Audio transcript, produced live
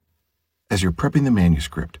As you're prepping the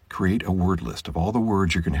manuscript, create a word list of all the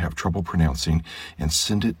words you're going to have trouble pronouncing and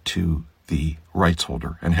send it to the rights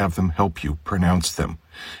holder and have them help you pronounce them.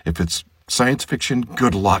 If it's science fiction,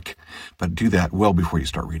 good luck, but do that well before you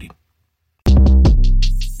start reading.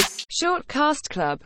 Short Cast Club